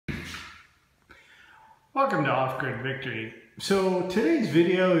Welcome to Off-Grid Victory. So today's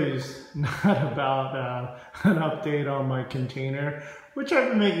video is not about an update on my container, which I've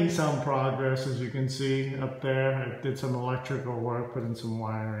been making some progress, as you can see up there. I did some electrical work, put in some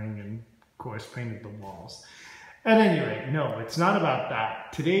wiring, and of course painted the walls. At any rate, no, it's not about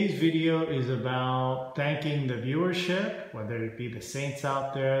that. Today's video is about thanking the viewership, whether it be the saints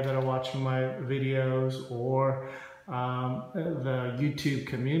out there that are watching my videos or the YouTube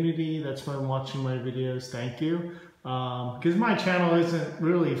community that's been watching my videos. Thank you. Because my channel isn't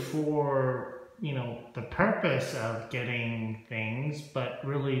really for, the purpose of getting things, but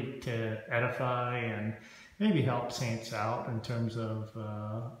really to edify and maybe help saints out in terms of,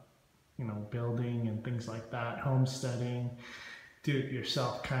 building and things like that, homesteading,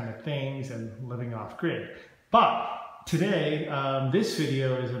 do-it-yourself kind of things, and living off-grid. But today, this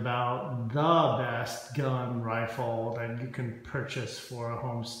video is about the best gun rifle that you can purchase for a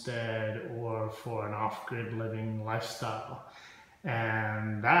homestead or for an off-grid living lifestyle.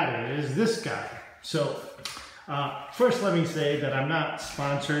 And that is this guy. So first let me say that I'm not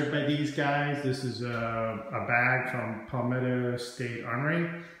sponsored by these guys. This is a bag from Palmetto State Armory.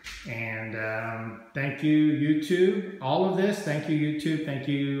 And thank you, YouTube. All of this, thank you, YouTube. Thank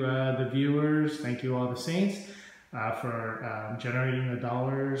you, the viewers. Thank you, all the saints. For generating the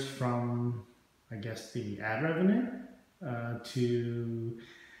dollars from, I guess, the ad revenue to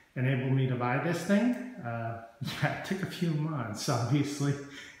enable me to buy this thing. Yeah, it took a few months, obviously,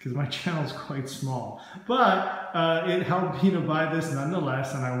 because my channel is quite small. But it helped me to buy this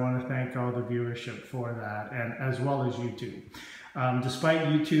nonetheless, and I want to thank all the viewership for that, and as well as YouTube. Despite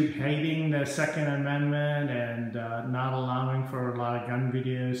YouTube hating the Second Amendment and not allowing for a lot of gun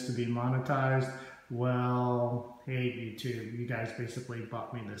videos to be monetized, well, hey YouTube, you guys basically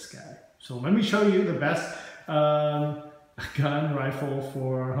bought me this guy. So let me show you the best gun rifle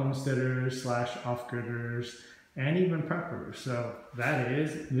for homesteaders / off-gridders and even preppers. So that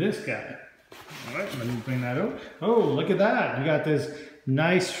is this guy. All right, let me bring that out. Oh, look at that. You got this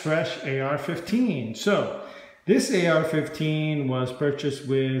nice fresh AR-15. So this AR-15 was purchased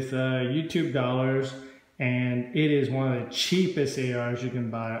with YouTube dollars, and it is one of the cheapest ARs you can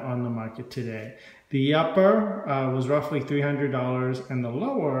buy on the market today. The upper was roughly $300, and the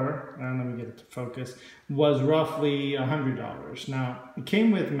lower, let me get it to focus, was roughly $100. Now, it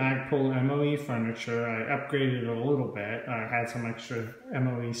came with Magpul MOE furniture. I upgraded it a little bit. I had some extra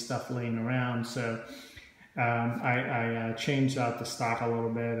MOE stuff laying around, so I changed out the stock a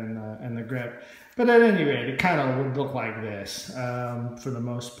little bit and the grip. But at any rate, it kind of would look like this for the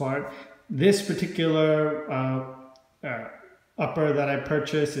most part. This particular upper that I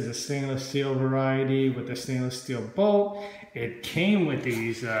purchased is a stainless steel variety with a stainless steel bolt. It came with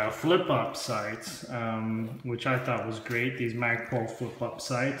these flip-up sights, which I thought was great. These Magpul flip-up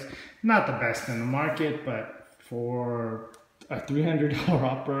sights. Not the best in the market, but for a $300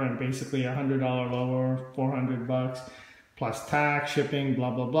 upper and basically a $100 lower, 400 bucks, plus tax, shipping, blah,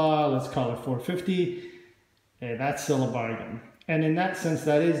 blah, blah. Let's call it $450. That's still a bargain. And in that sense,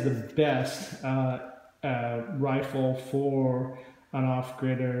 that is the best rifle for an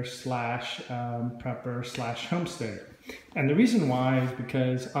off-gridder / prepper / homesteader. And the reason why is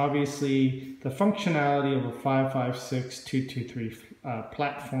because obviously the functionality of a 5.56 223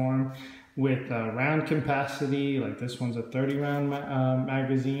 platform with round capacity, like this one's a 30 round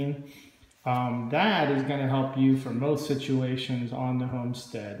magazine, that is going to help you for most situations on the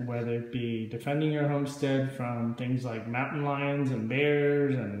homestead, whether it be defending your homestead from things like mountain lions and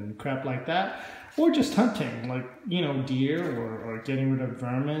bears and crap like that, or just hunting, like, deer or getting rid of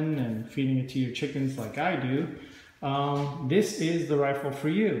vermin and feeding it to your chickens like I do. This is the rifle for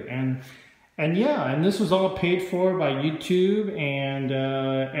you. And yeah, and this was all paid for by YouTube and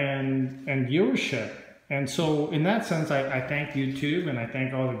viewership. And so in that sense, I thank YouTube and I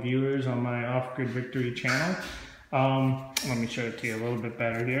thank all the viewers on my Off-Grid Victory channel. Let me show it to you a little bit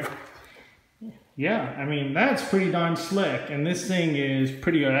better here. Yeah, I mean, that's pretty darn slick. And this thing is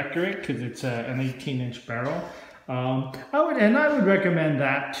pretty accurate because it's an 18-inch barrel. I would recommend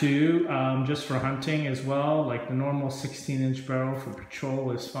that too, just for hunting as well. Like the normal 16-inch barrel for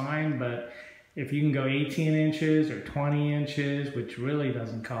patrol is fine, but if you can go 18 inches or 20 inches, which really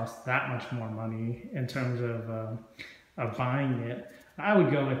doesn't cost that much more money in terms of buying it, I would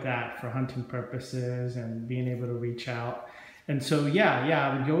go with that for hunting purposes and being able to reach out. And so, yeah,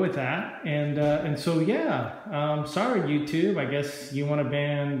 I would go with that. And so, yeah, sorry, YouTube. I guess you want to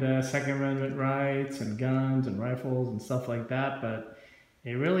ban the Second Amendment rights and guns and rifles and stuff like that, but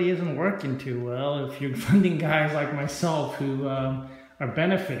it really isn't working too well if you're funding guys like myself who are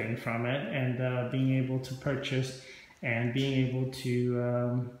benefiting from it and being able to purchase and being able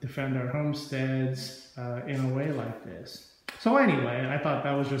to defend our homesteads in a way like this. So anyway, I thought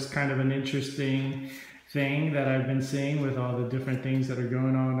that was just kind of an interesting thing that I've been seeing with all the different things that are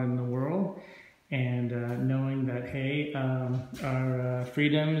going on in the world, and knowing that, hey, our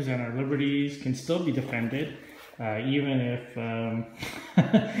freedoms and our liberties can still be defended, even if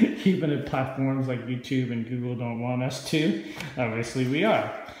even if platforms like YouTube and Google don't want us to. Obviously we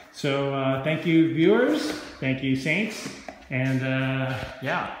are. So thank you, viewers. Thank you, Saints. And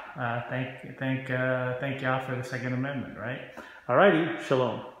yeah, thank y'all for the Second Amendment, right? Alrighty,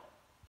 shalom.